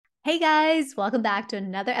Hey guys, welcome back to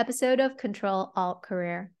another episode of Control Alt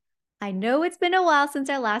Career. I know it's been a while since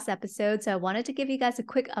our last episode, so I wanted to give you guys a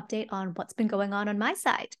quick update on what's been going on my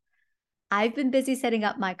side. I've been busy setting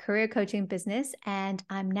up my career coaching business, and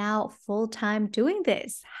I'm now full-time doing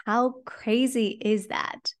this. How crazy is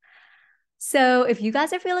that? So if you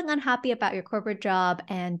guys are feeling unhappy about your corporate job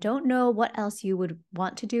and don't know what else you would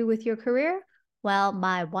want to do with your career, well,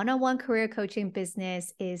 my one-on-one career coaching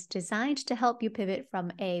business is designed to help you pivot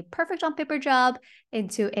from a perfect on paper job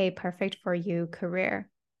into a perfect for you career.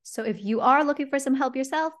 So if you are looking for some help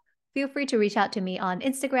yourself, feel free to reach out to me on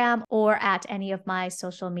Instagram or at any of my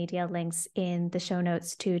social media links in the show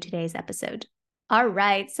notes to today's episode. All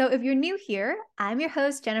right, so if you're new here, I'm your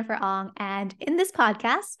host, Jennifer Ong, and in this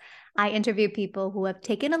podcast, I interview people who have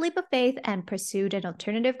taken a leap of faith and pursued an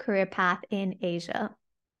alternative career path in Asia.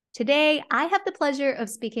 Today, I have the pleasure of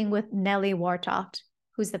speaking with Nellie Wartoft,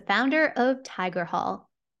 who's the founder of Tigerhall.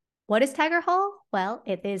 What is Tigerhall? Well,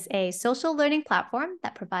 it is a social learning platform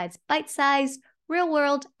that provides bite-sized,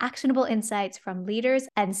 real-world, actionable insights from leaders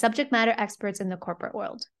and subject matter experts in the corporate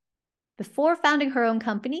world. Before founding her own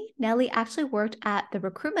company, Nellie actually worked at the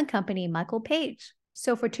recruitment company Michael Page.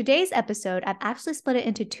 So for today's episode, I've actually split it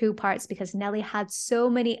into two parts because Nellie had so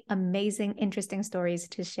many amazing, interesting stories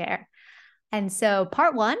to share. And so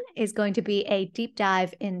part one is going to be a deep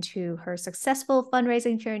dive into her successful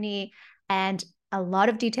fundraising journey and a lot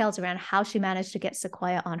of details around how she managed to get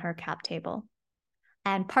Sequoia on her cap table.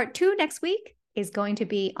 And part two next week is going to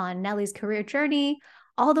be on Nellie's career journey,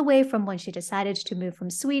 all the way from when she decided to move from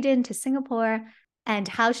Sweden to Singapore and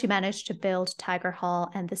how she managed to build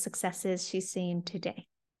Tigerhall and the successes she's seen today.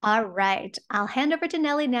 All right, I'll hand over to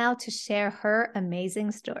Nellie now to share her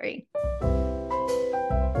amazing story.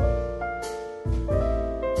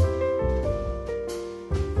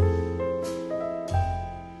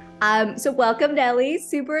 So welcome, Nellie.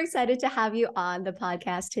 Super excited to have you on the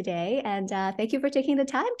podcast today. And thank you for taking the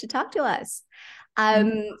time to talk to us.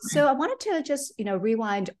 So I wanted to just,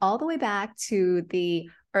 rewind all the way back to the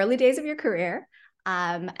early days of your career.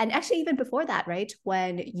 And actually even before that, right,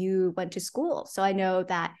 when you went to school. So I know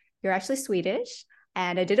that you're actually Swedish,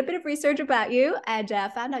 and I did a bit of research about you and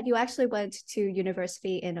found out you actually went to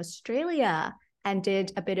university in Australia and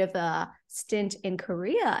did a bit of a stint in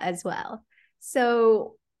Korea as well.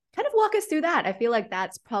 So kind of walk us through that. I feel like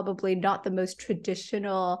that's probably not the most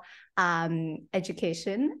traditional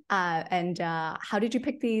education. And how did you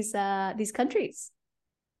pick these countries?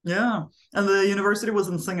 Yeah, and the university was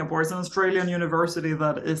in Singapore. It's an Australian university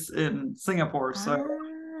that is in Singapore. So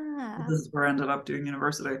this is where I ended up doing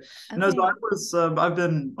university. So I've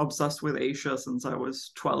been obsessed with Asia since I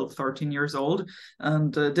was 12, 13 years old,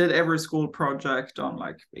 and did every school project on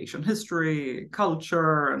like Asian history,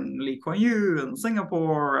 culture, and Lee Kuan Yew and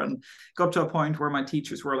Singapore, and got to a point where my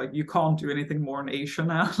teachers were like, you can't do anything more in Asia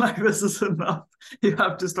now. Like, this is enough. You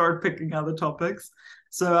have to start picking other topics.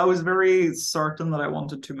 So I was very certain that I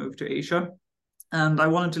wanted to move to Asia, and I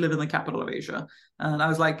wanted to live in the capital of Asia. And I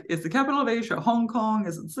was like, is the capital of Asia Hong Kong?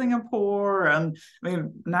 Is it Singapore? And I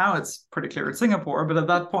mean, now it's pretty clear it's Singapore, but at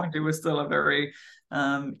that point, it was still a very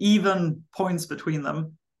even points between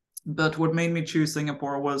them. But what made me choose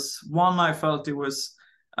Singapore was, one, I felt it was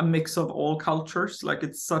a mix of all cultures. Like,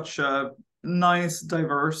 it's such a nice,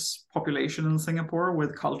 diverse population in Singapore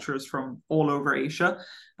with cultures from all over Asia.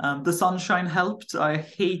 The sunshine helped. I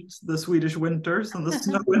hate the Swedish winters and the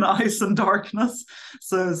snow and ice and darkness.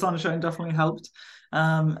 So sunshine definitely helped.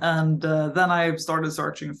 And then I started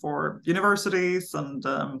searching for universities and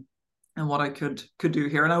what I could do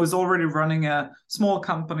here. And I was already running a small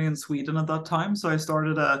company in Sweden at that time. So I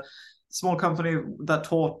started a small company that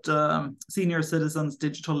taught senior citizens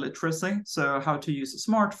digital literacy. So how to use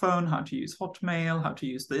a smartphone, how to use Hotmail, how to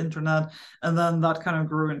use the internet. And then that kind of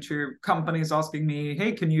grew into companies asking me,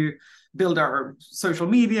 hey, can you build our social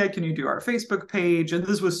media? Can you do our Facebook page? And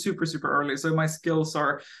this was super, super early. So my skills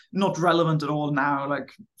are not relevant at all now,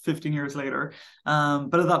 like 15 years later.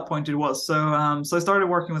 But at that point it was. So I started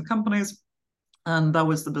working with companies. And that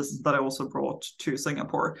was the business that I also brought to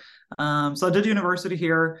Singapore. So I did university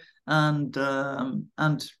here and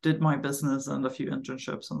did my business and a few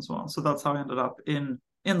internships and so on. So that's how I ended up in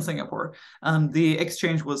Singapore. And the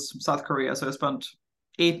exchange was South Korea. So I spent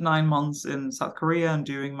 8-9 months in South Korea and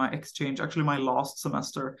doing my exchange. Actually, my last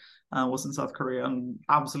semester was in South Korea and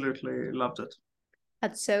absolutely loved it.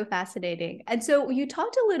 That's so fascinating. And so you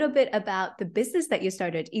talked a little bit about the business that you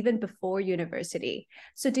started even before university.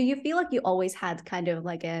 So do you feel like you always had kind of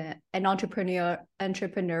like an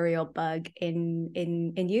entrepreneurial bug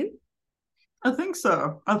in you? I think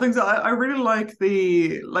so. I really like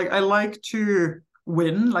I like to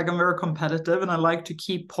win. Like I'm very competitive and I like to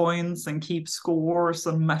keep points and keep scores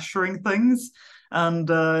and measuring things. And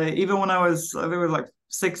even when I think it was like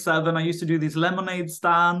 6, 7, I used to do these lemonade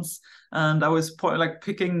stands, and I was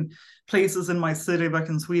picking places in my city back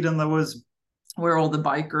in Sweden that was where all the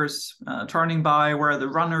bikers turning by, where the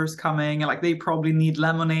runners coming, and like they probably need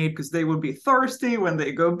lemonade because they would be thirsty when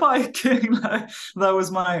they go biking. That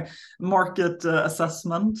was my market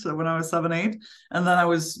assessment when I was 7, 8. And then I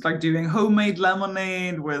was like doing homemade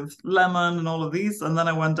lemonade with lemon and all of these. And then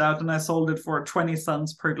I went out and I sold it for 20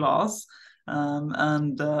 cents per glass. So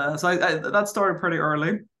that started pretty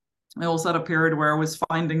early. I also had a period where I was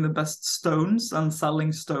finding the best stones and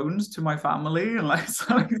selling stones to my family, and like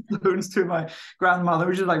selling stones to my grandmother,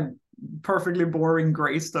 which is like perfectly boring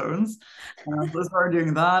gray stones. So I started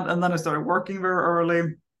doing that. And then I started working very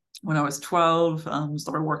early when I was 12,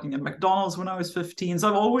 started working at McDonald's when I was 15. So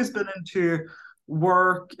I've always been into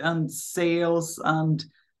work and sales and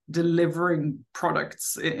delivering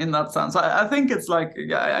products in that sense. I think it's like,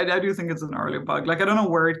 I do think it's an early bug. Like, I don't know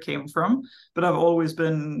where it came from, but I've always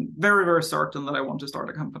been very, very certain that I want to start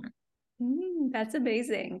a company. That's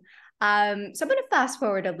amazing. So I'm going to fast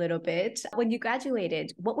forward a little bit. When you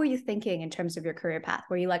graduated, what were you thinking in terms of your career path?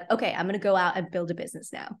 Were you like, okay, I'm going to go out and build a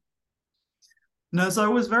business now? No, so I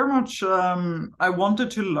was very much, I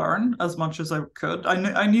wanted to learn as much as I could.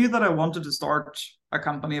 I knew that I wanted to start a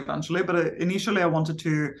company eventually, but initially I wanted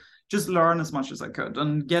to just learn as much as I could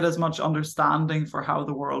and get as much understanding for how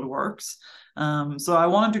the world works. So I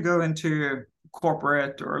wanted to go into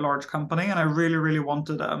corporate or a large company, and I really, really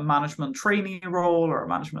wanted a management trainee role or a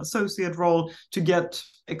management associate role to get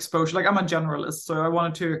exposure. Like, I'm a generalist, so I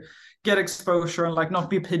wanted to get exposure and like not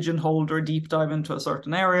be pigeonholed or deep dive into a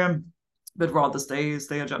certain area, but rather stay a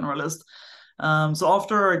generalist. So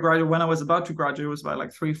after I graduated, when I was about to graduate, it was about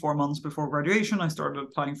like 3, 4 months before graduation, I started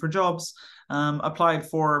applying for jobs, applied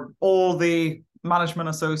for all the management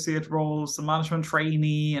associate roles, the management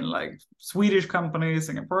trainee, and like Swedish companies,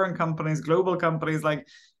 Singaporean companies, global companies, like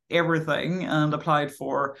everything, and applied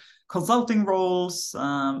for consulting roles,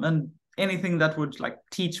 and anything that would like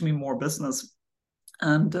teach me more business.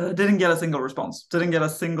 And didn't get a single response, didn't get a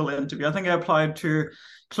single interview. I think I applied to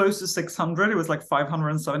close to 600. It was like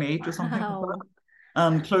 578 or something. Wow.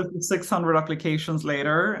 And close to 600 applications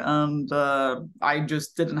later, and I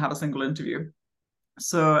just didn't have a single interview.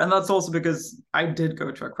 So, and that's also because I did go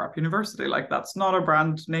to a crap university. Like, that's not a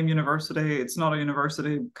brand name university. It's not a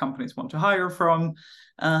university companies want to hire from.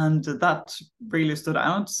 And that really stood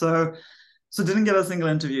out. So didn't get a single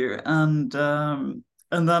interview.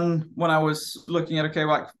 And then when I was looking at, okay,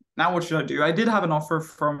 like, now what should I do? I did have an offer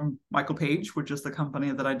from Michael Page, which is the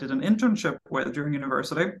company that I did an internship with during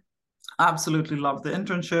university. Absolutely loved the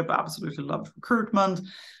internship, absolutely loved recruitment,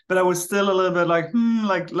 but I was still a little bit like,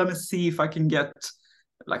 let me see if I can get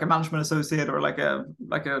like a management associate or like a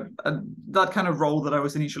that kind of role that I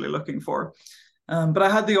was initially looking for. But I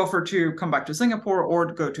had the offer to come back to Singapore or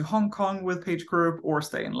to go to Hong Kong with Page Group or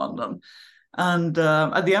stay in London. And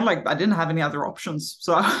at the end, like, I didn't have any other options,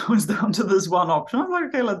 so I was down to this one option. I was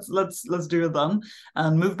like, okay, let's do it then,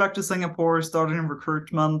 and moved back to Singapore, started in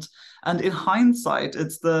recruitment. And in hindsight,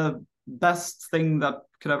 it's the best thing that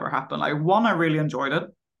could ever happen. Like, one, I really enjoyed it.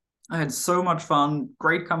 I had so much fun,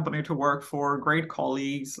 great company to work for, great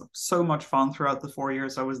colleagues, so much fun throughout the 4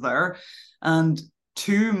 years I was there. And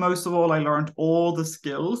two, most of all, I learned all the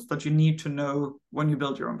skills that you need to know when you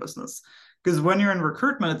build your own business. Because when you're in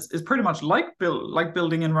recruitment, it's pretty much like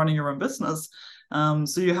building and running your own business.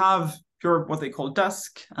 So you have your what they call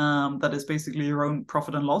desk, that is basically your own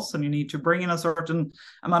profit and loss, and you need to bring in a certain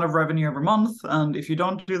amount of revenue every month. And if you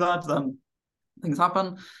don't do that, then things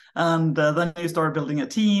happen. And then you start building a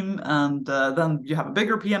team, and then you have a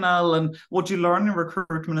bigger P&L. And what you learn in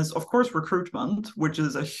recruitment is, of course, recruitment, which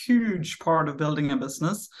is a huge part of building a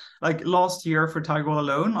business. Like, last year for Tigerhall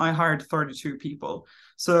alone, I hired 32 people.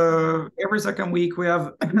 So every second week we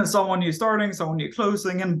have someone new starting, someone new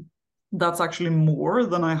closing, and that's actually more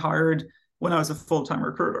than I hired when I was a full-time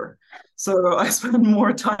recruiter. So I spend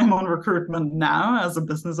more time on recruitment now as a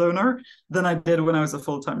business owner than I did when I was a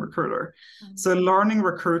full-time recruiter. So learning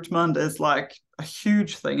recruitment is like a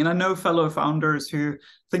huge thing. And I know fellow founders who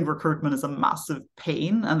think recruitment is a massive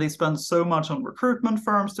pain, and they spend so much on recruitment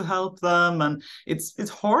firms to help them. And it's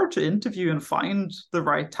hard to interview and find the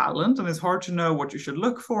right talent. And it's hard to know what you should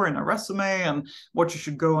look for in a resume and what you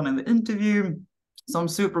should go on in the interview. So I'm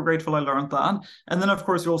super grateful I learned that. And then, of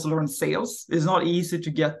course, you also learn sales. It's not easy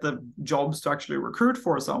to get the jobs to actually recruit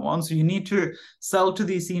for someone. So you need to sell to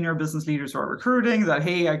these senior business leaders who are recruiting that,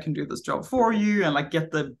 hey, I can do this job for you, and like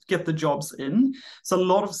get the jobs in. So a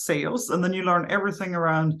lot of sales. And then you learn everything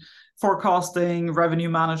around forecasting, revenue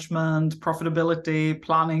management, profitability,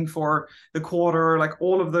 planning for the quarter, like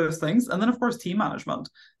all of those things. And then, of course, team management.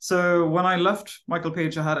 So when I left Michael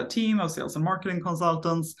Page, I had a team of sales and marketing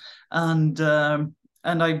consultants, and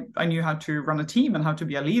I knew how to run a team and how to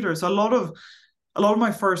be a leader. So a lot of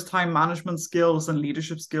my first time management skills and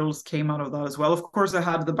leadership skills came out of that as well. Of course, I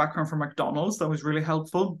had the background from McDonald's that was really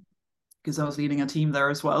helpful because I was leading a team there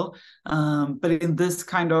as well. But in this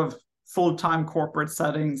kind of full-time corporate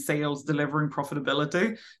setting, sales, delivering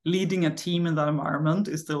profitability, leading a team in that environment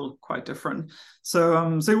is still quite different.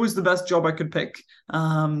 So it was the best job I could pick.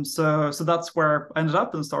 So that's where I ended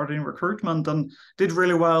up and started in recruitment and did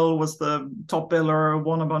really well, was the top biller,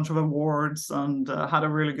 won a bunch of awards, and had a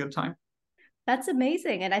really good time. That's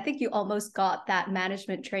amazing. And I think you almost got that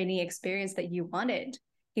management training experience that you wanted,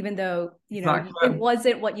 even though, exactly. It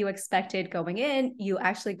wasn't what you expected going in. You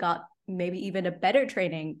actually got maybe even a better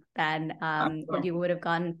training than what you would have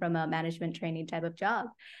gotten from a management training type of job.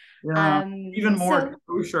 Yeah, even more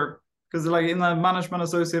exposure, because like in the management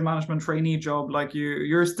associate, management trainee job, like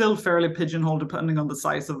you're still fairly pigeonholed depending on the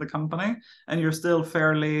size of the company, and you're still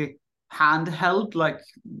fairly handheld. Like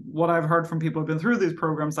what I've heard from people who've been through these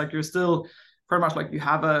programs, like you're still pretty much like you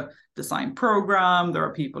have a design program. There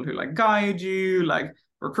are people who like guide you. Like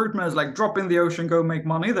recruitment is like drop in the ocean, go make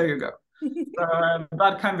money. There you go.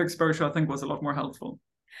 That kind of exposure, I think, was a lot more helpful.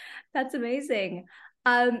 That's amazing.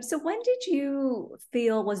 So when did you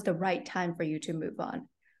feel was the right time for you to move on?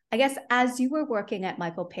 I guess as you were working at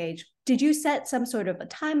Michael Page, did you set some sort of a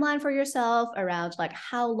timeline for yourself around like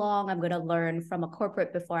how long I'm going to learn from a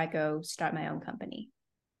corporate before I go start my own company?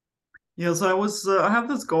 Yeah, so I have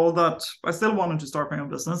this goal that I still wanted to start my own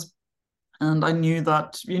business. And I knew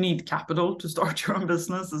that you need capital to start your own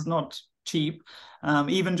business. It's not cheap.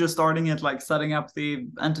 Even just starting it, like setting up the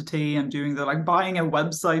entity and doing the like buying a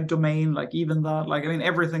website domain, like even that, like I mean,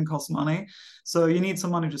 everything costs money. So you need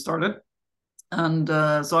some money to start it. And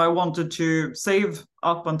so I wanted to save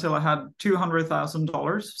up until I had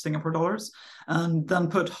 $200,000 Singapore dollars, and then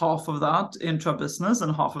put half of that into a business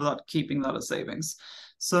and half of that keeping that as savings.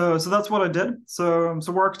 So that's what I did. So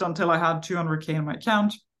worked until I had 200K in my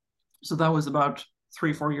account. So that was about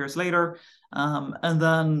 3-4 years later, and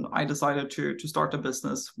then I decided to start a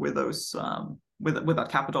business with those with that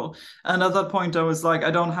capital. And at that point, I was like,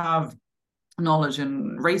 I don't have knowledge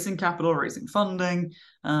in raising capital, raising funding.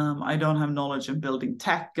 I don't have knowledge in building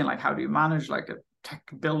tech and like how do you manage like a tech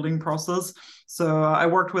building process. So I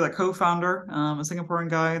worked with a co-founder, a Singaporean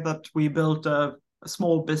guy, that we built a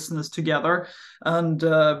small business together, and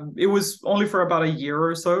it was only for about a year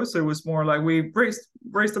or so. So it was more like we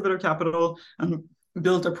raised a bit of capital and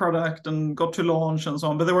built a product and got to launch and so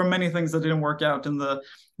on. But there were many things that didn't work out in the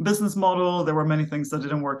business model. There were many things that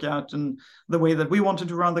didn't work out in the way that we wanted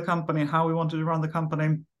to run the company and how we wanted to run the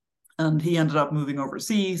company. And he ended up moving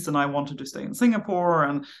overseas, and I wanted to stay in Singapore.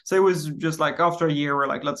 And so it was just like after a year, we're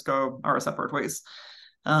like, let's go our separate ways.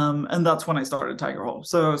 And that's when I started Tigerhall.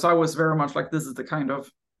 So I was very much like, this is the kind of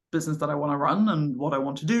business that I want to run and what I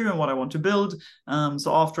want to do and what I want to build.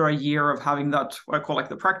 So after a year of having that, what I call like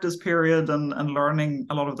the practice period and learning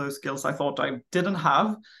a lot of those skills I thought I didn't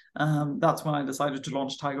have, that's when I decided to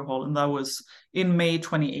launch Tigerhall. And that was in May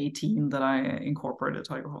 2018 that I incorporated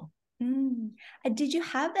Tigerhall. And did you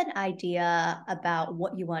have an idea about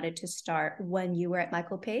what you wanted to start when you were at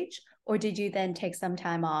Michael Page? Or did you then take some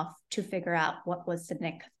time off to figure out what was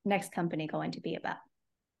the next company going to be about?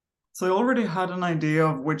 So I already had an idea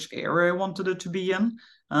of which area I wanted it to be in.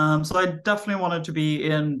 So I definitely wanted to be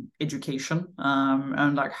in education,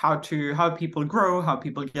 and like how people grow, how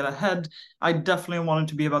people get ahead. I definitely wanted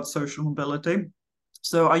to be about social mobility.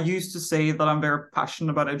 So I used to say that I'm very passionate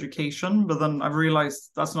about education, but then I realized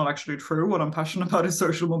that's not actually true. What I'm passionate about is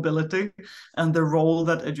social mobility and the role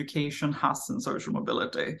that education has in social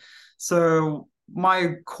mobility. So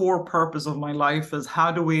my core purpose of my life is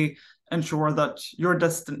how do we ensure that your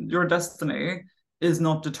destiny is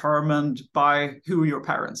not determined by who your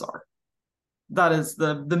parents are. That is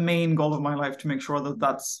the main goal of my life, to make sure that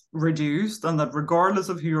that's reduced, and that regardless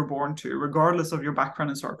of who you're born to, regardless of your background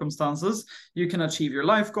and circumstances, you can achieve your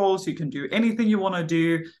life goals, you can do anything you want to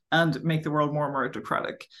do and make the world more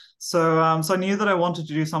meritocratic. So I knew that I wanted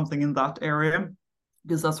to do something in that area,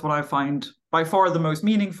 because that's what I find by far the most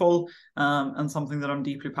meaningful, and something that I'm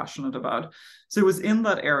deeply passionate about. So it was in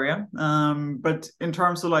that area. But in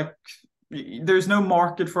terms of like, there's no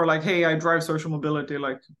market for like, hey, I drive social mobility,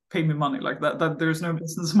 like pay me money, like that there's no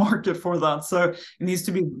business market for that. So it needs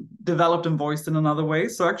to be developed and voiced in another way.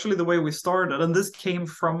 So actually the way we started, and this came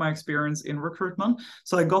from my experience in recruitment.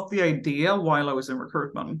 So I got the idea while I was in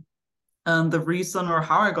recruitment. And the reason, or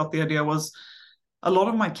how I got the idea, was a lot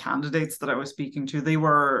of my candidates that I was speaking to, they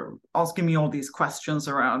were asking me all these questions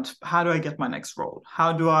around, how do I get my next role?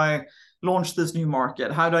 How do I launch this new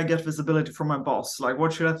market? How do I get visibility from my boss? Like,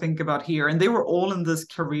 what should I think about here? And they were all in this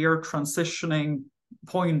career transitioning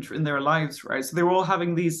point in their lives, right? So they were all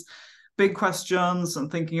having these big questions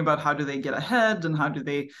and thinking about how do they get ahead and how do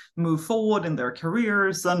they move forward in their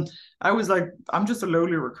careers. And I was like, I'm just a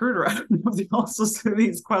lowly recruiter. I don't know the answers to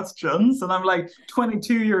these questions. And I'm like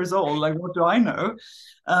 22 years old. Like, what do I know?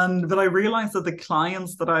 But I realized that the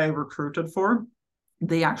clients that I recruited for,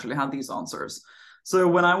 they actually had these answers. So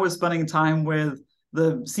when I was spending time with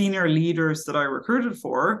the senior leaders that I recruited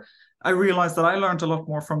for, I realized that I learned a lot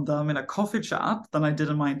more from them in a coffee chat than I did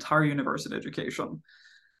in my entire university education.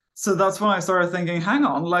 So that's when I started thinking, hang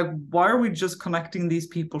on, like, why are we just connecting these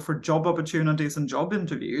people for job opportunities and job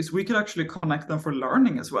interviews? We could actually connect them for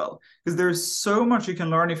learning as well, because there's so much you can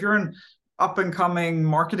learn. If you're an up and coming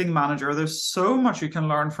marketing manager, there's so much you can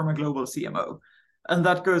learn from a global CMO. And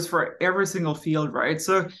that goes for every single field, right?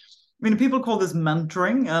 So, I mean, people call this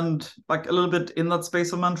mentoring and like a little bit in that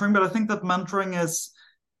space of mentoring, but I think that mentoring is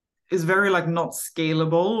very like not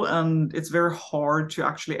scalable and it's very hard to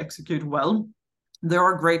actually execute well. There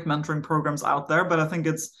are great mentoring programs out there, but I think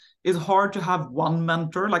it's hard to have one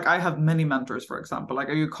mentor. Like I have many mentors, for example. Like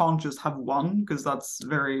you can't just have one because that's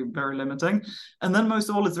very, very limiting. And then most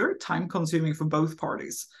of all, it's very time consuming for both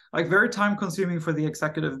parties. Like very time consuming for the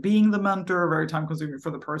executive being the mentor, very time consuming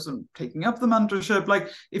for the person taking up the mentorship. Like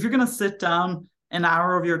if you're going to sit down an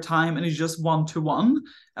hour of your time and it's just one-to-one,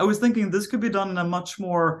 I was thinking this could be done in a much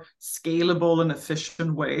more scalable and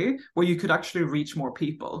efficient way where you could actually reach more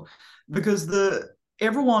people. Because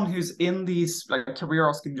everyone who's in these like career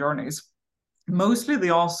asking journeys, mostly they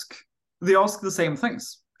ask the same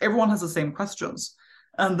things. Everyone has the same questions.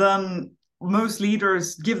 And then most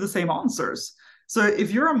leaders give the same answers. So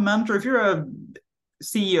if you're a mentor, if you're a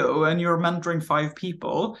CEO and you're mentoring 5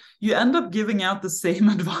 people, you end up giving out the same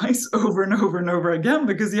advice over and over and over again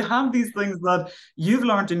because you have these things that you've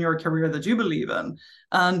learned in your career that you believe in.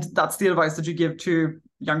 And that's the advice that you give to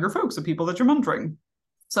younger folks or people that you're mentoring.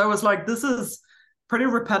 So I was like, this is pretty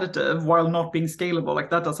repetitive while not being scalable. Like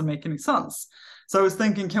that doesn't make any sense. So I was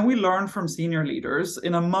thinking, can we learn from senior leaders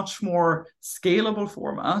in a much more scalable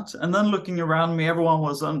format? And then looking around me, everyone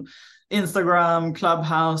was on Instagram,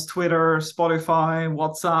 Clubhouse, Twitter, Spotify,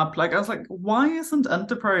 WhatsApp. Like I was like, why isn't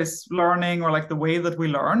enterprise learning or like the way that we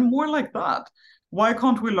learn more like that? Why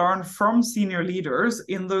can't we learn from senior leaders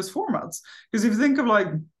in those formats? Because if you think of like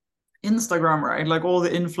Instagram, right? Like all the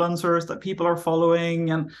influencers that people are following,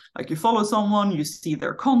 and like you follow someone, you see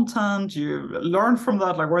their content, you learn from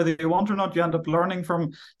that, like whether you want or not, you end up learning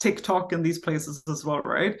from TikTok and these places as well,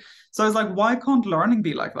 right? So I was like, why can't learning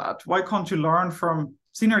be like that? Why can't you learn from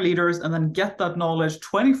senior leaders and then get that knowledge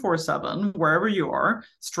 24/7, wherever you are,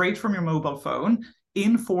 straight from your mobile phone,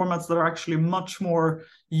 in formats that are actually much more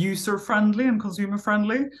user-friendly and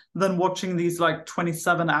consumer-friendly than watching these like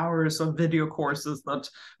 27 hours of video courses that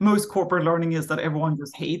most corporate learning is that everyone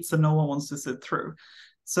just hates and no one wants to sit through.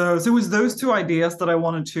 So it was those two ideas that I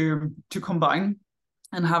wanted to combine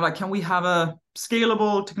and have like, can we have a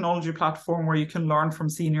scalable technology platform where you can learn from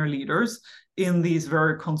senior leaders in these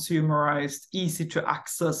very consumerized, easy to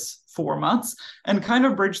access formats and kind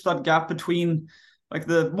of bridge that gap between like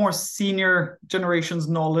the more senior generation's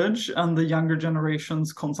knowledge and the younger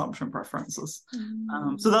generation's consumption preferences.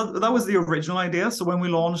 So that was the original idea. So when we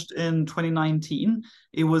launched in 2019,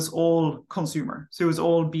 it was all consumer. So it was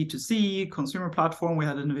all B2C, consumer platform. We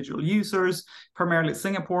had individual users, primarily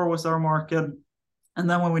Singapore was our market. And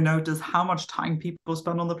then when we noticed how much time people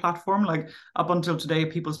spend on the platform, like up until today,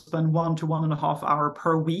 people spend 1 to 1.5 hours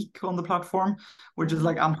per week on the platform, which is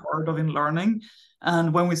like unheard of in learning.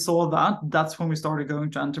 And when we saw that, that's when we started going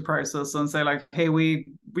to enterprises and say like, hey, we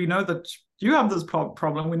know that you have this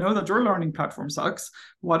problem. We know that your learning platform sucks.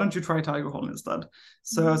 Why don't you try Tigerhall instead?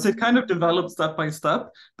 So it kind of developed step by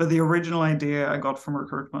step. But the original idea I got from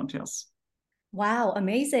recruitment, yes. Wow,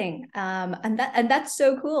 amazing. And that's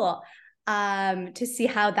so cool. To see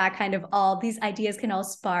how that kind of all these ideas can all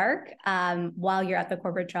spark while you're at the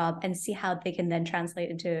corporate job and see how they can then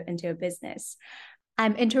translate into a business.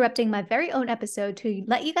 I'm interrupting my very own episode to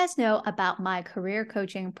let you guys know about my career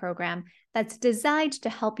coaching program that's designed to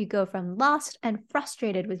help you go from lost and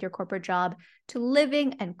frustrated with your corporate job to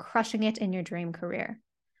living and crushing it in your dream career.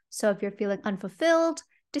 So if you're feeling unfulfilled,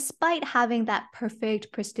 despite having that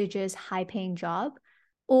perfect, prestigious, high-paying job,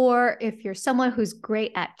 or if you're someone who's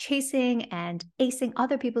great at chasing and acing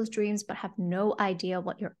other people's dreams but have no idea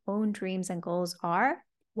what your own dreams and goals are,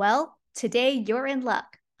 well, today you're in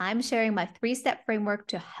luck. I'm sharing my 3-step framework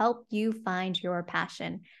to help you find your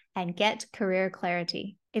passion and get career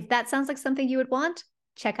clarity. If that sounds like something you would want,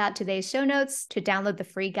 check out today's show notes to download the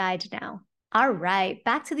free guide now. All right,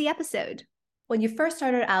 back to the episode. When you first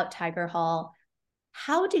started out Tigerhall,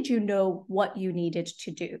 how did you know what you needed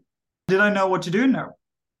to do? Did I know what to do? No.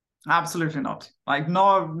 Absolutely not. Like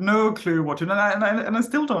no clue what to do, and I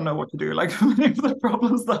still don't know what to do. Like many of the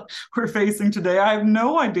problems that we're facing today, I have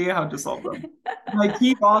no idea how to solve them. I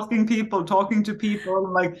keep asking people, talking to people,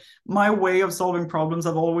 and like my way of solving problems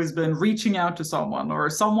have always been reaching out to someone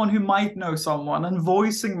or someone who might know someone and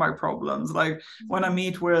voicing my problems. Like when I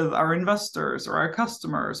meet with our investors or our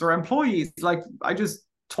customers or employees, like I just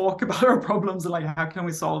talk about our problems and like how can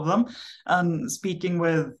we solve them, and speaking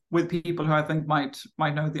with people who I think might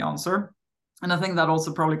know the answer. And I think that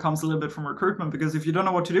also probably comes a little bit from recruitment, because if you don't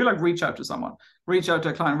know what to do, like reach out to someone, reach out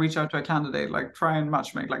to a client, reach out to a candidate, like try and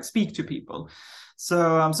matchmake, like speak to people.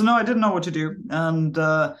 So no, I didn't know what to do. And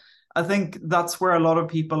I think that's where a lot of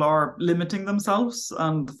people are limiting themselves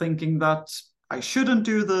and thinking that I shouldn't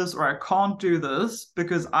do this or I can't do this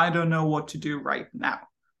because I don't know what to do right now.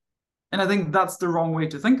 And I think that's the wrong way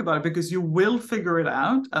to think about it, because you will figure it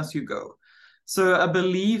out as you go. So a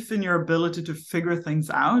belief in your ability to figure things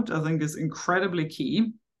out, I think, is incredibly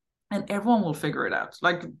key. And everyone will figure it out.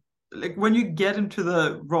 Like when you get into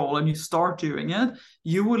the role and you start doing it,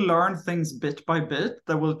 you will learn things bit by bit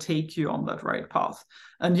that will take you on that right path.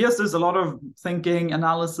 And yes, there's a lot of thinking,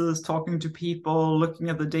 analysis, talking to people, looking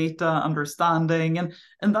at the data, understanding,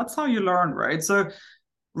 and that's how you learn, right? So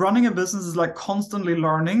running a business is like constantly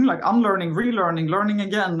learning, like unlearning, relearning, learning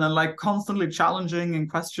again, and like constantly challenging and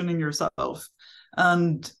questioning yourself.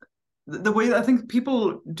 And the way I think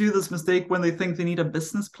people do this mistake when they think they need a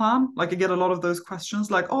business plan, like I get a lot of those questions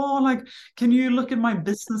like, oh, like, can you look at my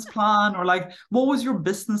business plan? Or like, what was your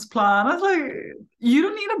business plan? I was like, you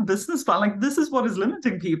don't need a business plan. Like, this is what is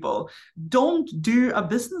limiting people. Don't do a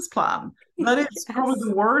business plan. That is probably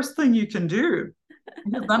the worst thing you can do.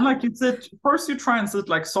 Because then like you sit, first you try and sit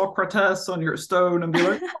like Socrates on your stone and be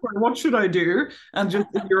like, oh, what should I do? And just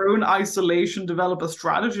in your own isolation, develop a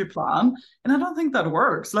strategy plan. And I don't think that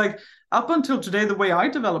works. Like up until today, the way I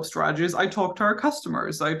develop strategies, I talk to our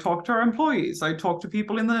customers, I talk to our employees, I talk to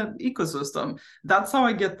people in the ecosystem. That's how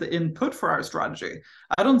I get the input for our strategy.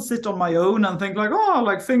 I don't sit on my own and think like, oh,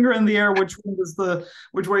 like finger in the air, which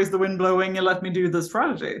way is the wind blowing, and let me do the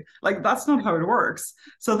strategy. Like that's not how it works.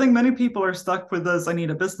 So I think many people are stuck with this, I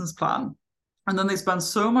need a business plan. And then they spend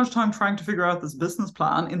so much time trying to figure out this business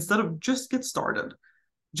plan instead of just get started.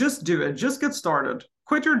 Just do it. Just get started.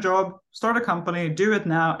 Quit your job, start a company, do it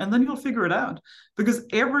now, and then you'll figure it out. Because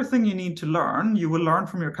everything you need to learn, you will learn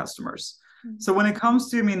from your customers. So when it comes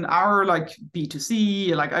to, I mean, our like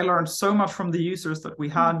B2C, like I learned so much from the users that we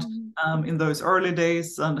had in those early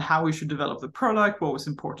days, and how we should develop the product, what was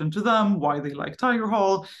important to them, why they like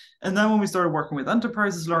Tigerhall. And then when we started working with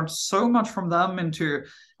enterprises, learned so much from them into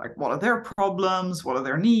like, what are their problems? What are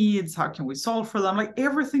their needs? How can we solve for them? Like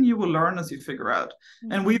everything you will learn as you figure out.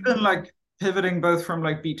 And we've been like pivoting both from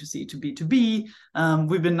like B2C to B2B.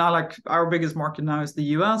 We've been now like our biggest market now is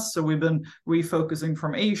the US. So we've been refocusing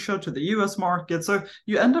from Asia to the US market. So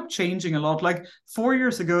you end up changing a lot. Like 4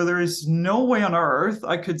 years ago, there is no way on earth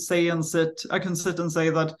I can sit and say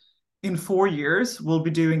that in 4 years, we'll be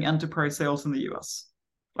doing enterprise sales in the US.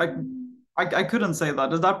 Like I couldn't say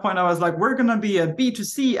that. At that point, I was like, we're going to be a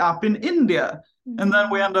B2C app in India. And then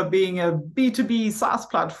we end up being a B2B SaaS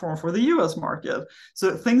platform for the US market.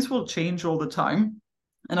 So things will change all the time.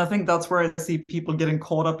 And I think that's where I see people getting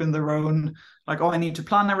caught up in their own, like, oh, I need to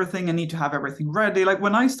plan everything. I need to have everything ready. Like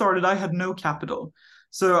when I started, I had no capital.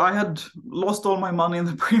 So I had lost all my money in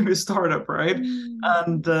the previous startup, right?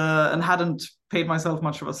 And hadn't paid myself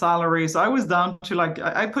much of a salary. So I was down to like,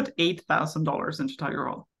 I put $8,000 into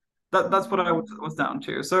Tigerhall. That's what I was down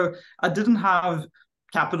to. So I didn't have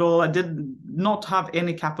capital. I did not have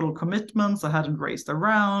any capital commitments. I hadn't raised a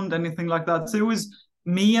round, anything like that. So it was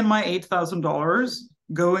me and my $8,000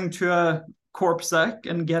 going to a corpsec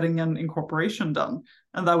and getting an incorporation done.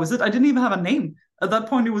 And that was it. I didn't even have a name. At that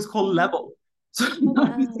point, it was called Level. So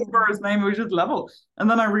the first name was just Level. And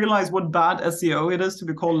then I realized what bad SEO it is to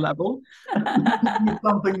be called Level.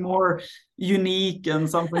 Something more unique and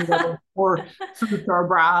something that is more true to our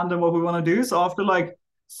brand and what we want to do. So after like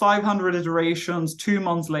 500 iterations, 2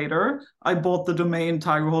 months later, I bought the domain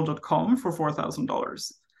tigerhall.com for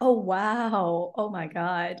 $4,000. Oh, wow. Oh my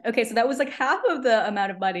God. Okay, so that was like half of the amount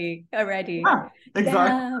of money already. Yeah, exactly.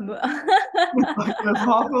 Damn. Like, that's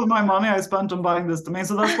half of my money I spent on buying this domain.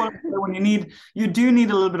 So that's what when you do need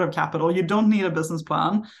a little bit of capital. You don't need a business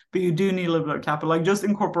plan, but you do need a little bit of capital. Like just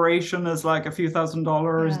incorporation is like a few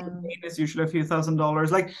 $1,000s. Yeah. Domain is usually a few $1,000s.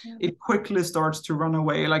 Like Yeah. it quickly starts to run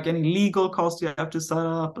away. Like any legal cost you have to set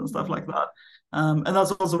up and stuff like that. And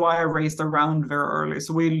that's also why I raised a round very early.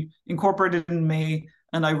 So we incorporated in May,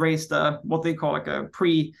 and I raised what they call like a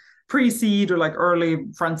pre-seed or like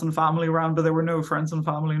early friends and family round, but there were no friends and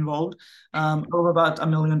family involved. Over about $1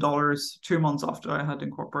 million 2 months after I had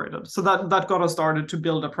incorporated. So that got us started to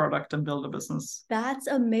build a product and build a business. That's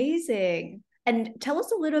amazing. And tell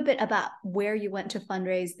us a little bit about where you went to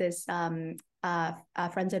fundraise this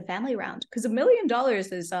friends and family round, because $1 million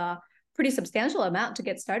is a pretty substantial amount to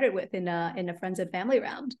get started with in a friends and family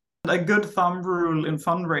round. A good thumb rule in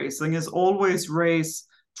fundraising is always raise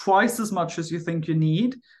twice as much as you think you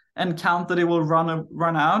need, and count that it will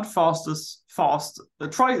run out twice as fast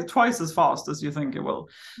as you think it will.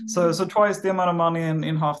 So twice the amount of money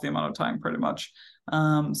in half the amount of time, pretty much.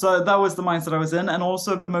 So that was the mindset I was in. And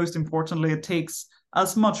also, most importantly, it takes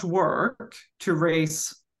as much work to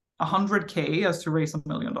raise 100K as to raise $1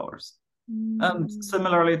 million. And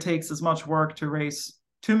similarly, it takes as much work to raise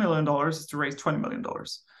 $2 million as to raise $20 million.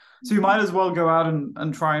 So you might as well go out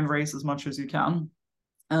and try and raise as much as you can.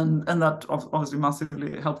 And that obviously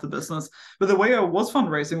massively helped the business. But the way I was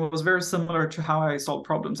fundraising was very similar to how I solved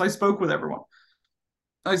problems. I spoke with everyone.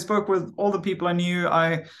 I spoke with all the people I knew.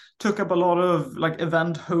 I took up a lot of like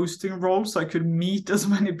event hosting roles so I could meet as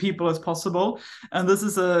many people as possible. And this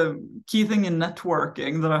is a key thing in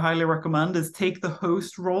networking that I highly recommend, is take the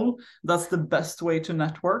host role. That's the best way to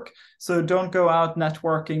network. So don't go out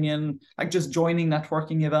networking in like just joining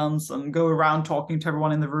networking events and go around talking to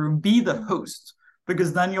everyone in the room. Be the host,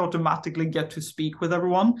 because then you automatically get to speak with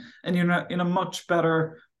everyone, and you're in a much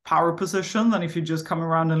better power position than if you just come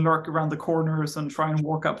around and lurk around the corners and try and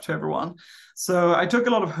walk up to everyone. So I took a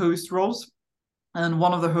lot of host roles. And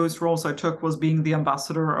one of the host roles I took was being the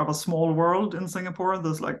ambassador of a small world in Singapore.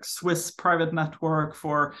 There's like Swiss private network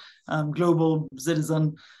for global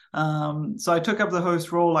citizen. So I took up the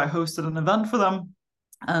host role. I hosted an event for them.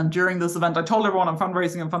 And during this event, I told everyone I'm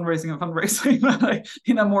fundraising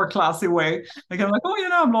in a more classy way. Like I'm like, oh,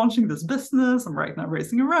 I'm launching this business. I'm right now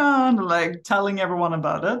racing around and like telling everyone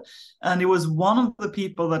about it. And it was one of the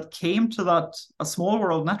people that came to a small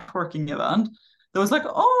world networking event that was like,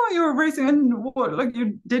 oh, you're racing in what, like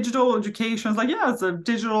your digital education. It's like, yeah, it's a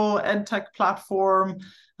digital ed tech platform,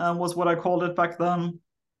 was what I called it back then.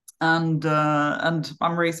 And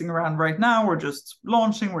I'm racing around right now. We're just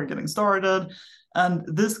launching. We're getting started. And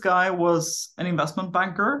this guy was an investment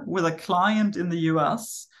banker with a client in the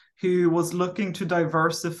US who was looking to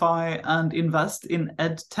diversify and invest in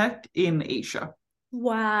ed tech in Asia.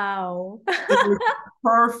 Wow.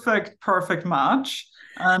 Perfect match.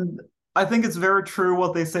 And I think it's very true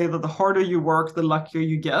what they say, that the harder you work, the luckier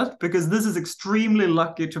you get, because this is extremely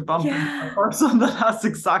lucky to bump into a person that has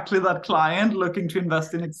exactly that client looking to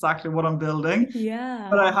invest in exactly what I'm building. Yeah.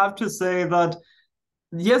 But I have to say that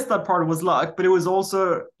yes, that part was luck, but it was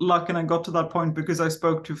also luck, and I got to that point because I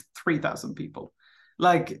spoke to 3,000 people.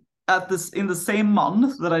 Like in the same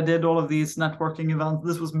month that I did all of these networking events,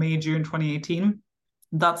 this was May, June 2018.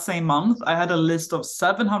 That same month, I had a list of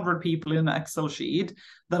 700 people in an Excel sheet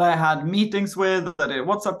that I had meetings with, that I did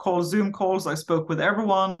WhatsApp calls, Zoom calls. I spoke with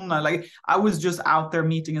everyone. I was just out there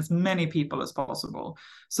meeting as many people as possible.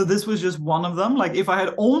 So this was just one of them. Like if I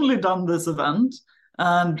had only done this event,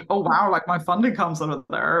 and oh wow, like my funding comes out of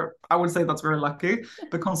there, I would say that's very lucky.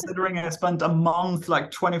 But considering I spent a month, like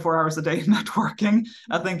 24 hours a day networking,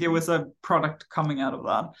 I think it was a product coming out of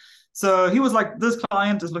that. So he was like, this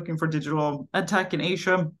client is looking for digital ed tech in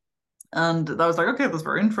Asia. And I was like, okay, that's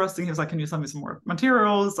very interesting. He was like, can you send me some more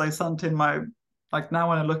materials? I sent him my, like now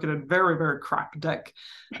when I look at it, very, very crap deck.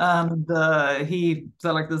 And he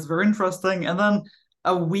said like, this is very interesting. And then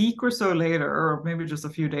a week or so later, or maybe just a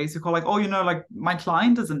few days, he called like, oh, like my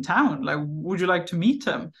client is in town. Like, would you like to meet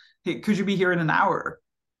him? Could you be here in an hour?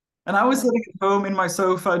 And I was sitting at home in my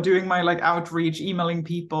sofa doing my like outreach, emailing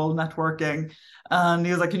people, networking. And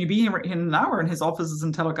he was like, can you be here in an hour? And his office is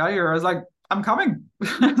in Tel Aviv. I was like, I'm coming.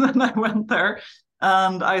 And then I went there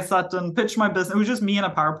and I sat and pitched my business. It was just me and a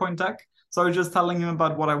PowerPoint deck. So I was just telling him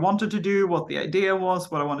about what I wanted to do, what the idea was,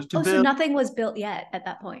 what I wanted to build. So nothing was built yet at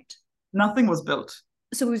that point? Nothing was built.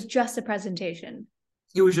 So it was just a presentation?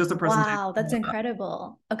 It was just a presentation. Wow, that's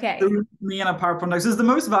incredible. Okay. It was me and a PowerPoint deck. So it's the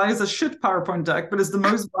most valuable, it's a shit PowerPoint deck, but it's the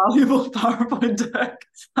most valuable PowerPoint deck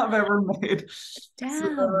I've ever made.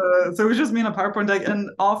 Damn. So it was just me and a PowerPoint deck. And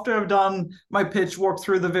after I've done my pitch, walked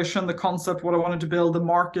through the vision, the concept, what I wanted to build, the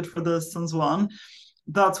market for this and so on,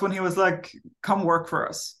 that's when he was like, come work for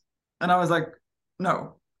us. And I was like,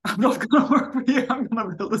 no, I'm not going to work for you. I'm going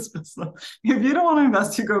to build this business. If you don't want to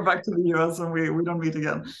invest, you go back to the US and we don't meet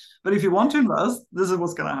again. But if you want to invest, this is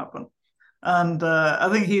what's going to happen. And I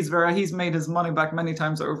think he's made his money back many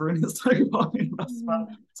times over in his Tigerhall investment.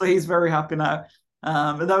 So he's very happy now.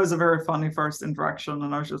 But that was a very funny first interaction.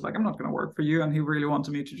 And I was just like, I'm not going to work for you. And he really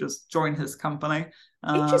wanted me to just join his company.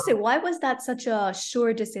 Interesting. Why was that such a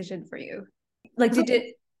sure decision for you? Like,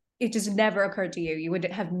 it just never occurred to you? You would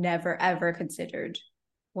have never, ever considered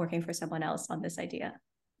working for someone else on this idea?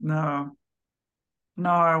 No,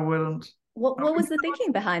 I wouldn't. What was the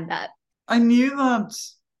thinking behind that? I knew that,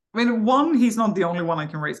 I mean, one, he's not the only one I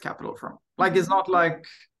can raise capital from. Like, it's not like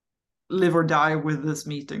live or die with this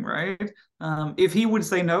meeting, right? If he would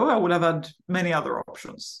say no, I would have had many other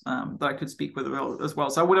options that I could speak with as well.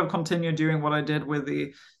 So I would have continued doing what I did with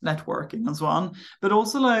the networking and so on. But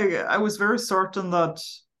also, like, I was very certain that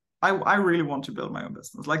I really want to build my own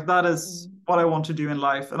business. Like, that is what I want to do in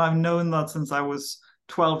life. And I've known that since I was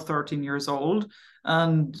 12, 13 years old.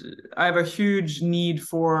 And I have a huge need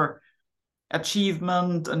for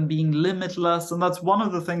achievement and being limitless. And that's one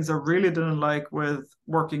of the things I really didn't like with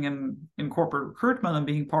working in corporate recruitment and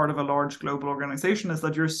being part of a large global organization, is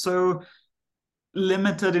that you're so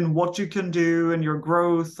limited in what you can do and your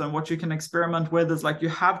growth and what you can experiment with. Is like you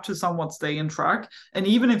have to somewhat stay in track. And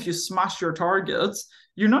even if you smash your targets,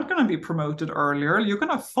 you're not going to be promoted earlier. You're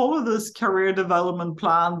going to follow this career development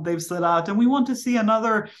plan they've set out. And we want to see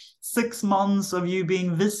another 6 months of you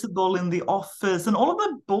being visible in the office and all of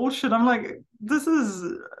that bullshit. I'm like, this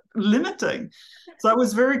is limiting. So I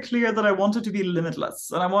was very clear that I wanted to be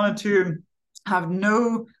limitless, and I wanted to have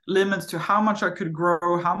no limits to how much I could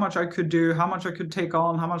grow, how much I could do, how much I could take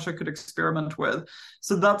on, how much I could experiment with.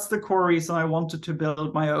 So that's the core reason I wanted to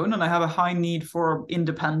build my own. And I have a high need for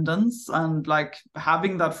independence and like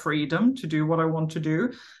having that freedom to do what I want to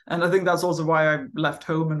do. And I think that's also why I left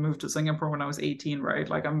home and moved to Singapore when I was 18, right?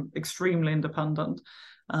 Like, I'm extremely independent.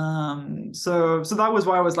 So that was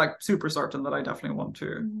why I was like super certain that I definitely want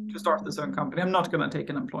to start this own company. I'm not going to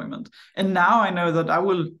take an employment. And now I know that I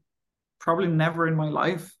will probably never in my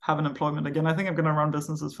life have an employment again. I think I'm going to run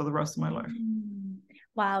businesses for the rest of my life.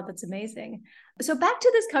 Wow, that's amazing. So back to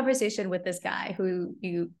this conversation with this guy who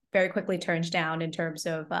you very quickly turned down in terms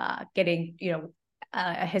of getting,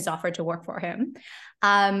 his offer to work for him.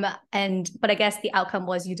 But I guess the outcome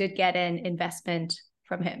was you did get an investment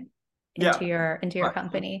from him into your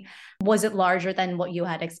company. Was it larger than what you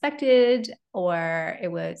had expected, or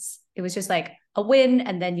it was just like a win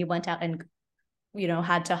and then you went out and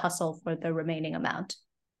had to hustle for the remaining amount?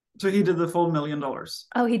 So he did the full $1 million.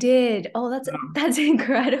 Oh, he did. Oh, that's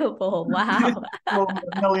incredible. Wow.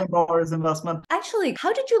 $1 million investment. Actually,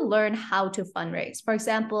 how did you learn how to fundraise? For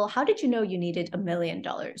example, how did you know you needed $1 million?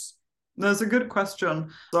 That's a good question.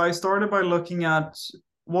 So I started by looking at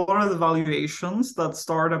what are the valuations that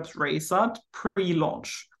startups raise at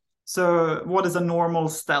pre-launch. So what is a normal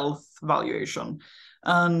stealth valuation?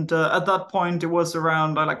 And at that point, it was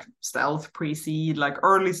around like stealth, pre-seed, like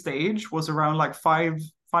early stage was around like $5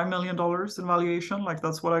 million in valuation. Like,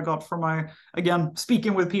 that's what I got from again,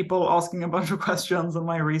 speaking with people, asking a bunch of questions and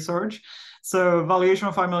my research. So valuation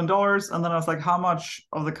of $5 million. And then I was like, how much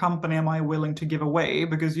of the company am I willing to give away?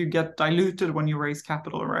 Because you get diluted when you raise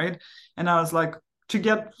capital, right? And I was like, to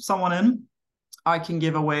get someone in, I can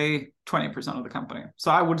give away 20% of the company. So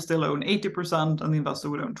I would still own 80% and the investor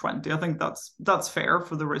would own 20%. I think that's fair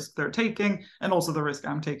for the risk they're taking and also the risk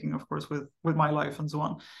I'm taking, of course, with my life and so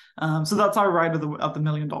on. So that's how I arrived at the $1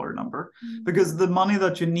 million number, because the money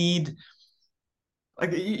that you need,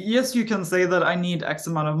 like, yes, you can say that I need X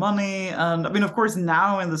amount of money. And I mean, of course,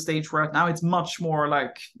 now in the stage we're at now, it's much more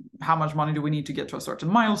like, how much money do we need to get to a certain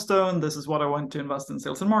milestone? This is what I want to invest in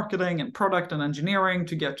sales and marketing and product and engineering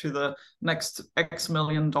to get to the next X $1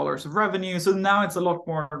 million of revenue. So now it's a lot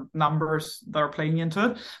more numbers that are playing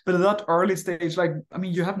into it. But at that early stage, like, I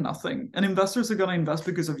mean, you have nothing. And investors are going to invest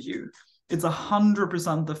because of you. It's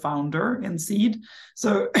 100% the founder in seed.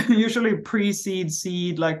 So usually pre-seed,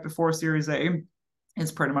 seed, like before Series A,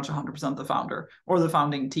 it's pretty much 100% the founder or the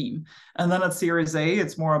founding team. And then at Series A,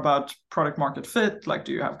 it's more about product market fit. Like,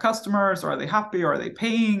 do you have customers? Are they happy? Are they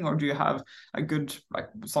paying? Or do you have a good, like,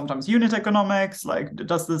 sometimes unit economics? Like,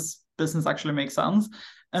 does this business actually make sense?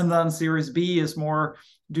 And then Series B is more,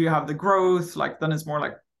 do you have the growth? Like, then it's more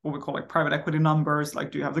like what we call like private equity numbers,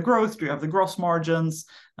 like do you have the growth, do you have the gross margins,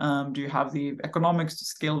 do you have the economics to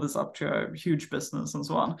scale this up to a huge business and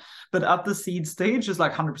so on. But at the seed stage is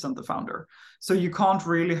like 100% the founder, so you can't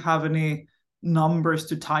really have any numbers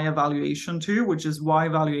to tie a valuation to, which is why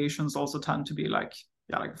valuations also tend to be like,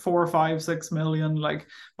 yeah, like 4 or 5, 6 million, like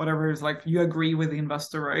whatever is like you agree with the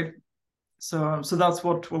investor, right? So that's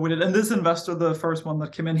what we did. And this investor, the first one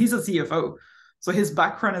that came in, he's a CFO. So his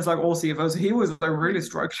background is like all CFOs. So he was like really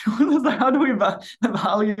struggling with like, how do we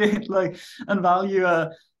evaluate like and value a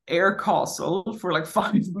Air Castle for like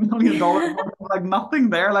 $5 million? Like nothing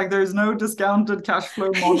there. Like there's no discounted cash flow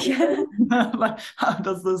model. Yeah. Like how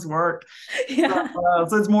does this work? Yeah.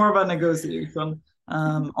 So it's more of a negotiation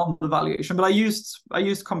on the valuation. But I used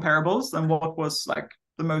comparables and what was like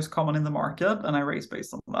the most common in the market, and I raised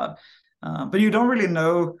based on that. But you don't really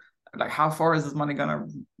know like how far is this money gonna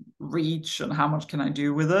reach and how much can I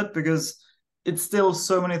do with it, because it's still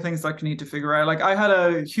so many things that you need to figure out. Like I had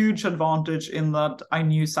a huge advantage in that I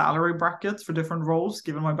knew salary brackets for different roles,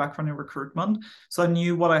 given my background in recruitment. So I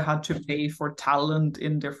knew what I had to pay for talent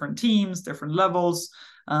in different teams, different levels.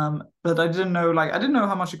 But I didn't know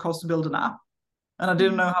how much it cost to build an app. And I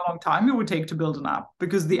didn't know how long time it would take to build an app,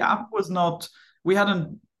 because the app was not, we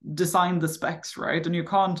hadn't designed the specs, right? And you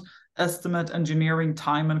can't estimate engineering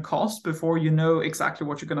time and cost before you know exactly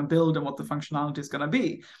what you're going to build and what the functionality is going to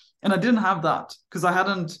be. And I didn't have that because I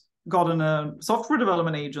hadn't gotten a software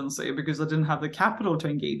development agency, because I didn't have the capital to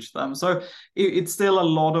engage them. So it's still a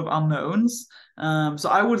lot of unknowns. So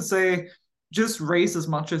I would say just raise as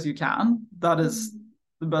much as you can. That is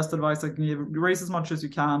the best advice I can give. Raise as much as you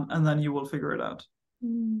can, and then you will figure it out.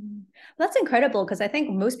 That's incredible, because I think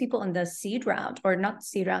most people in the seed round, or not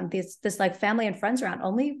seed round, this like family and friends round,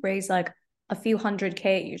 only raise like a few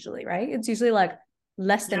 $100K usually, right? It's usually like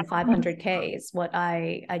less than 500K is what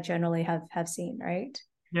I generally have seen, right?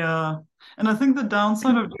 Yeah, and I think the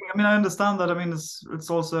downside of, I mean, I understand that. I mean, it's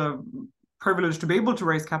also privilege to be able to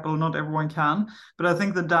raise capital. Not everyone can, but I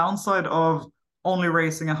think the downside of only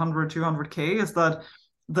raising 100, 200K is that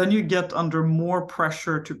then you get under more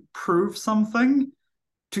pressure to prove something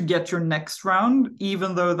to get your next round,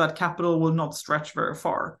 even though that capital will not stretch very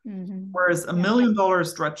far. Whereas $1 million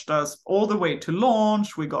stretched us all the way to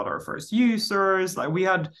launch. We got our first users. Like we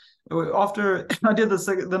had, after I did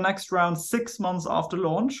the next round 6 months after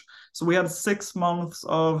launch. So we had 6 months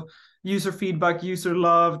of user feedback, user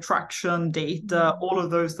love, traction, data, all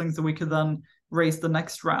of those things that we could then raise the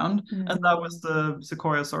next round. And that was the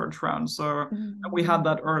Sequoia Surge round. So we had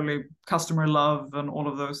that early customer love and all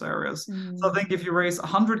of those areas. So I think if you raise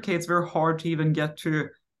 100K, it's very hard to even get to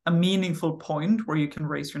a meaningful point where you can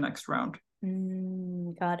raise your next round.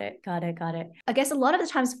 Got it. I guess a lot of the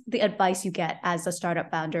times the advice you get as a startup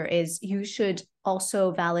founder is you should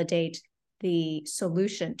also validate the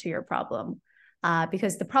solution to your problem.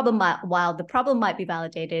 Because while the problem might be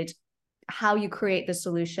validated, how you create the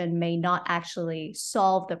solution may not actually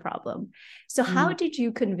solve the problem. So how did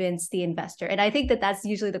you convince the investor? And I think that's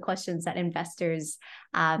usually the questions that investors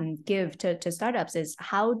give to startups is,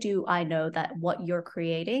 how do I know that what you're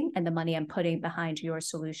creating and the money I'm putting behind your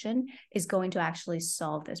solution is going to actually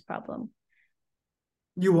solve this problem?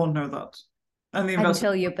 You won't know that. And the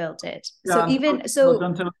until you built it. Yeah, until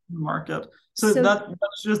the market. So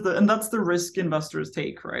that's just that's the risk investors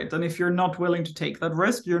take, right? And if you're not willing to take that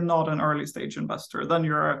risk, you're not an early stage investor. Then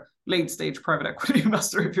you're a late stage private equity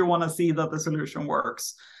investor if you want to see that the solution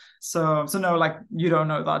works. So no, like you don't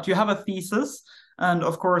know that. You have a thesis, and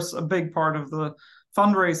of course, a big part of the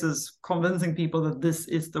fundraise is convincing people that this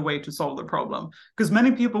is the way to solve the problem. Because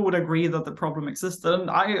many people would agree that the problem existed, and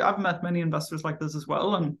I've met many investors like this as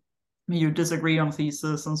well, and you disagree on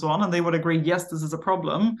thesis and so on, and they would agree, yes, this is a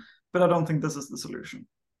problem, but I don't think this is the solution.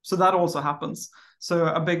 So that also happens. So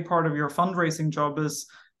a big part of your fundraising job is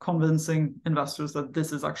convincing investors that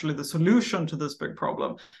this is actually the solution to this big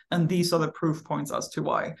problem. And these are the proof points as to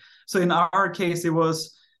why. So in our case, it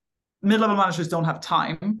was mid-level managers don't have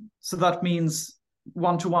time. So that means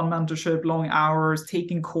one-to-one mentorship, long hours,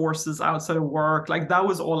 taking courses outside of work, like that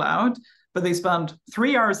was all out. But they spend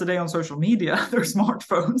 3 hours a day on social media, their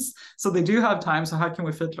smartphones. So they do have time. So how can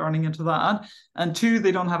we fit learning into that? And 2,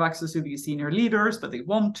 they don't have access to these senior leaders, but they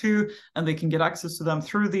want to, and they can get access to them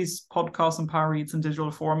through these podcasts and power reads in digital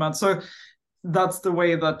format. So that's the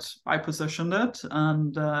way that I positioned it.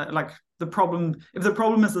 And if the problem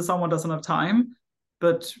is that someone doesn't have time,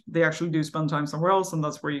 but they actually do spend time somewhere else, and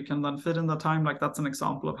that's where you can then fit in the time. Like that's an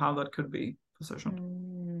example of how that could be positioned.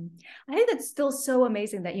 I think that's still so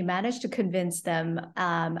amazing that you managed to convince them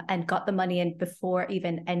and got the money in before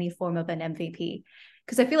even any form of an MVP.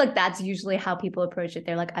 Because I feel like that's usually how people approach it.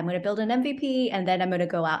 They're like, I'm going to build an MVP and then I'm going to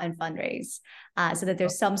go out and fundraise, so that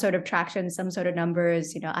there's some sort of traction, some sort of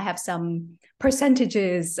numbers. I have some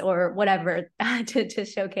percentages or whatever to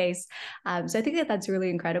showcase. So I think that that's really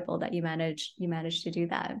incredible that you managed to do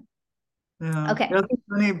that. Yeah. Okay. Yeah, I think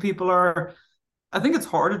many people are. I think it's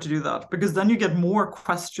harder to do that because then you get more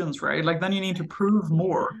questions, right? Like then you need to prove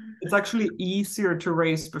more. It's actually easier to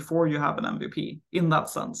raise before you have an MVP in that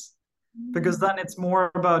sense, because then it's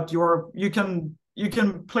more about you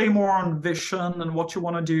can play more on vision and what you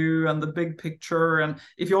want to do and the big picture. And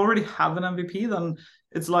if you already have an MVP, then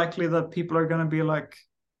it's likely that people are going to be like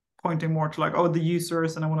pointing more to like, oh, the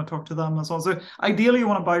users, and I want to talk to them and so on. So ideally, you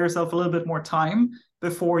want to buy yourself a little bit more time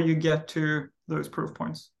before you get to those proof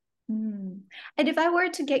points. And if I were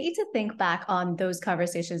to get you to think back on those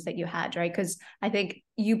conversations that you had, right? Because I think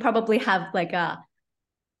you probably have like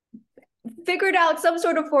figured out some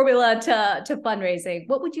sort of formula to fundraising.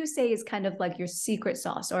 What would you say is kind of like your secret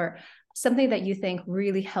sauce or something that you think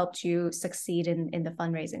really helped you succeed in the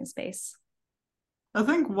fundraising space? I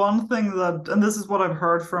think one thing that, and this is what I've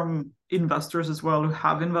heard from investors as well who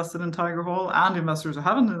have invested in Tigerhall and investors who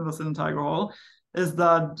haven't invested in Tigerhall, is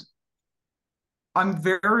that I'm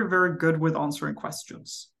very, very good with answering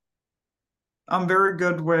questions. I'm very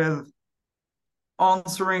good with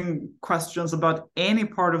answering questions about any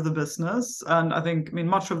part of the business. And I think, I mean,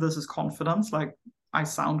 much of this is confidence. Like I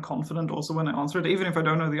sound confident also when I answer it. Even if I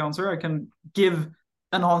don't know the answer, I can give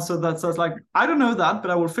an answer that says like, I don't know that,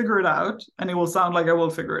 but I will figure it out. And it will sound like I will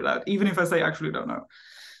figure it out, even if I say actually don't know.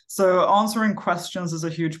 So answering questions is a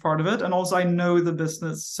huge part of it. And also I know the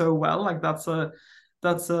business so well. Like that's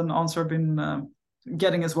an answer I've been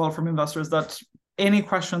getting as well from investors, that any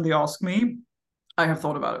question they ask me, I have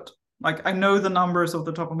thought about it. Like I know the numbers off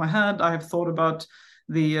the top of my head. I have thought about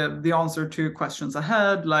the answer to questions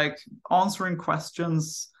ahead. Like answering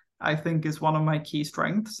questions, I think is one of my key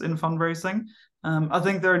strengths in fundraising. I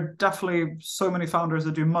think there are definitely so many founders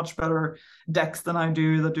that do much better decks than I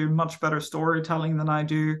do, that do much better storytelling than I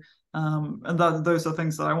do. And those are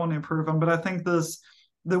things that I want to improve on. But I think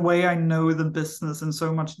the way I know the business in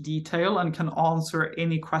so much detail and can answer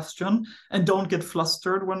any question and don't get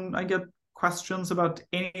flustered when I get questions about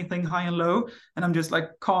anything high and low, and I'm just like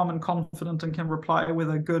calm and confident and can reply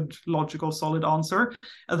with a good, logical, solid answer.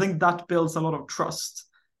 I think that builds a lot of trust,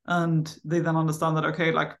 and they then understand that,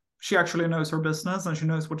 okay, like she actually knows her business and she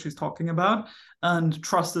knows what she's talking about. And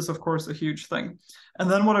trust is, of course, a huge thing. And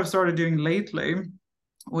then what I've started doing lately,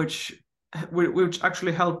 which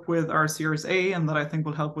actually help with our Series A and that I think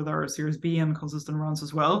will help with our Series B and consistent runs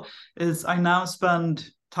as well, is I now spend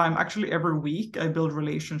time, actually every week, I build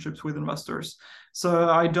relationships with investors. So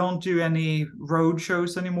I don't do any road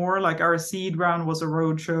shows anymore. Like our seed round was a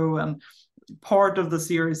road show, and part of the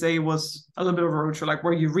Series A was a little bit of a roadshow, like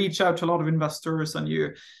where you reach out to a lot of investors and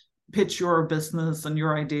you pitch your business and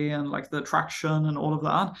your idea and like the traction and all of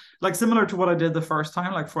that, like similar to what I did the first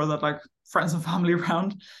time, like for that like friends and family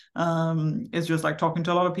round. It's just like talking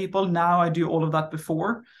to a lot of people. Now I do all of that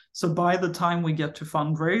before, so by the time we get to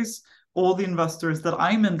fundraise, all the investors that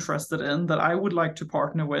I'm interested in, that I would like to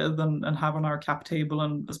partner with and have on our cap table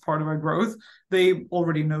and as part of our growth, they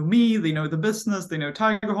already know me, they know the business, they know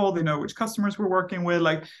Tigerhall, they know which customers we're working with,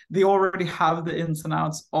 like they already have the ins and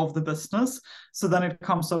outs of the business. So then it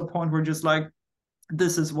comes to a point where just like,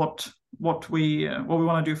 this is what we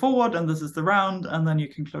want to do forward, and this is the round, and then you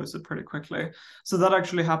can close it pretty quickly. So that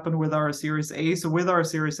actually happened with our Series A. So with our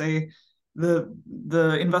Series A,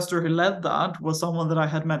 the investor who led that was someone that I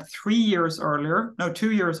had met 2 years earlier,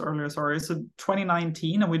 sorry. So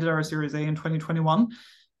 2019, and we did our Series A in 2021.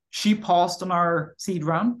 She paused on our seed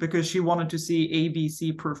round because she wanted to see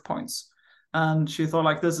ABC proof points. And she thought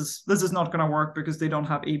like, this is not going to work because they don't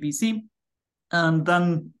have ABC. And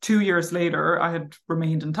then 2 years later, I had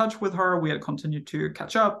remained in touch with her. We had continued to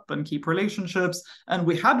catch up and keep relationships. And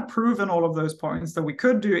we had proven all of those points that we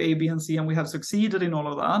could do A, B, and C, and we have succeeded in all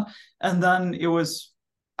of that. And then it was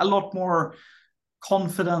a lot more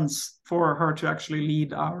confidence for her to actually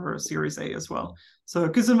lead our Series A as well. So,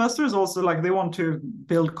 because investors also like, they want to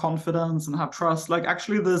build confidence and have trust. Like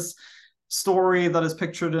actually this story that is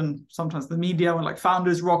pictured in sometimes the media when like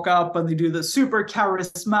founders rock up and they do the super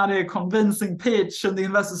charismatic, convincing pitch, and the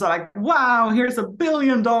investors are like, wow, here's $1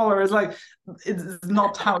 billion. Like it's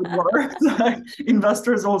not how it works. Like,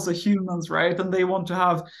 investors are also humans, right? And they want to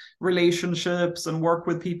have relationships and work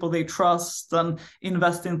with people they trust and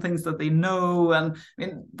invest in things that they know. And I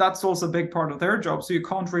mean, that's also a big part of their job. So you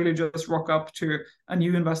can't really just rock up to a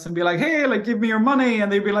new investor and be like, hey, like give me your money, and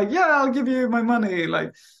they'd be like, yeah, I'll give you my money.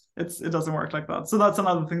 Like it doesn't work like that. So that's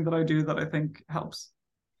another thing that I do that I think helps.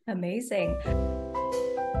 Amazing.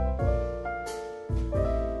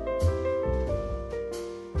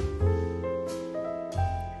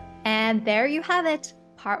 And there you have it,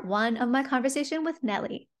 part 1 of my conversation with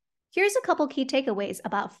Nellie. Here's a couple key takeaways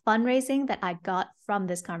about fundraising that I got from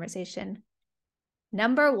this conversation.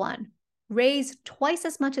 Number 1, raise twice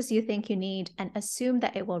as much as you think you need and assume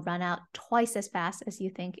that it will run out twice as fast as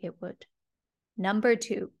you think it would. Number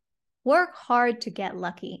 2, work hard to get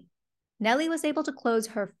lucky. Nellie was able to close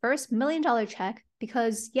her first $1 million check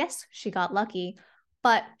because, yes, she got lucky,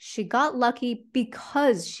 but she got lucky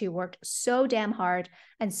because she worked so damn hard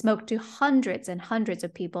and spoke to hundreds and hundreds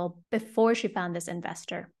of people before she found this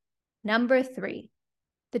investor. Number 3,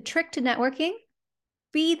 the trick to networking: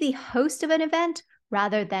 be the host of an event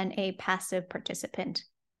rather than a passive participant.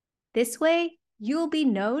 This way, you'll be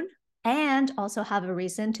known and also have a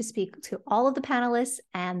reason to speak to all of the panelists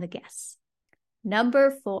and the guests.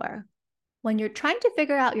 Number 4, when you're trying to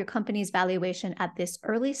figure out your company's valuation at this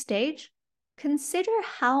early stage, consider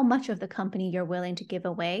how much of the company you're willing to give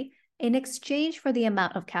away in exchange for the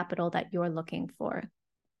amount of capital that you're looking for.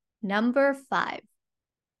 Number 5,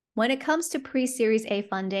 when it comes to pre-Series A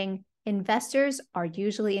funding, investors are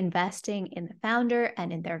usually investing in the founder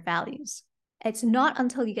and in their values. It's not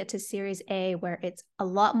until you get to Series A where it's a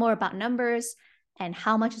lot more about numbers and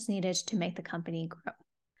how much is needed to make the company grow.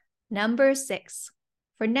 Number 6,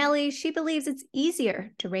 for Nellie, she believes it's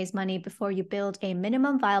easier to raise money before you build a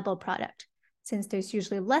minimum viable product, since there's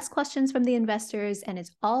usually less questions from the investors and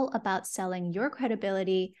it's all about selling your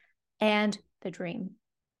credibility and the dream.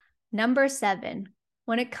 Number 7,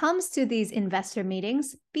 when it comes to these investor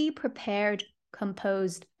meetings, be prepared,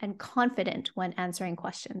 composed, and confident when answering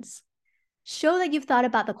questions. Show that you've thought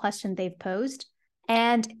about the question they've posed,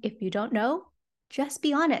 and if you don't know, just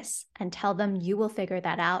be honest and tell them you will figure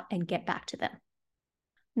that out and get back to them.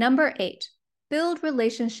 Number 8, build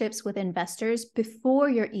relationships with investors before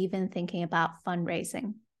you're even thinking about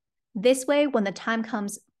fundraising. This way, when the time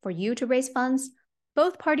comes for you to raise funds,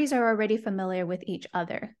 both parties are already familiar with each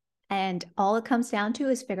other. And all it comes down to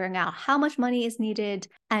is figuring out how much money is needed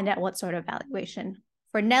and at what sort of valuation.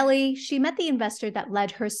 For Nellie, she met the investor that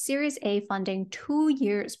led her Series A funding 2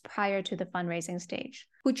 years prior to the fundraising stage,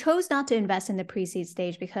 who chose not to invest in the pre-seed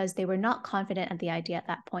stage because they were not confident at the idea at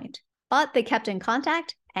that point. But they kept in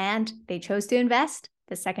contact and they chose to invest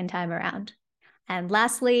the second time around. And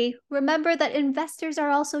lastly, remember that investors are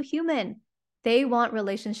also human. They want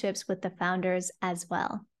relationships with the founders as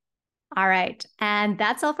well. All right, and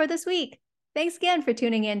that's all for this week. Thanks again for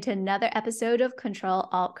tuning in to another episode of Control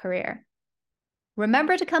Alt Career.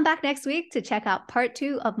 Remember to come back next week to check out part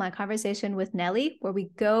 2 of my conversation with Nellie, where we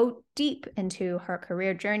go deep into her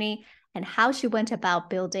career journey and how she went about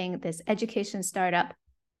building this education startup,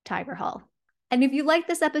 Tigerhall. And if you like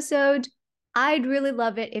this episode, I'd really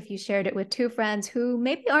love it if you shared it with 2 friends who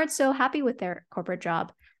maybe aren't so happy with their corporate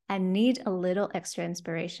job and need a little extra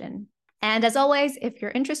inspiration. And as always, if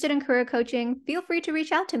you're interested in career coaching, feel free to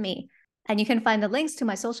reach out to me. And you can find the links to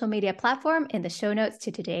my social media platform in the show notes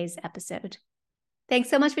to today's episode.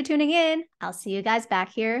 Thanks so much for tuning in. I'll see you guys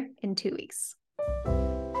back here in 2 weeks.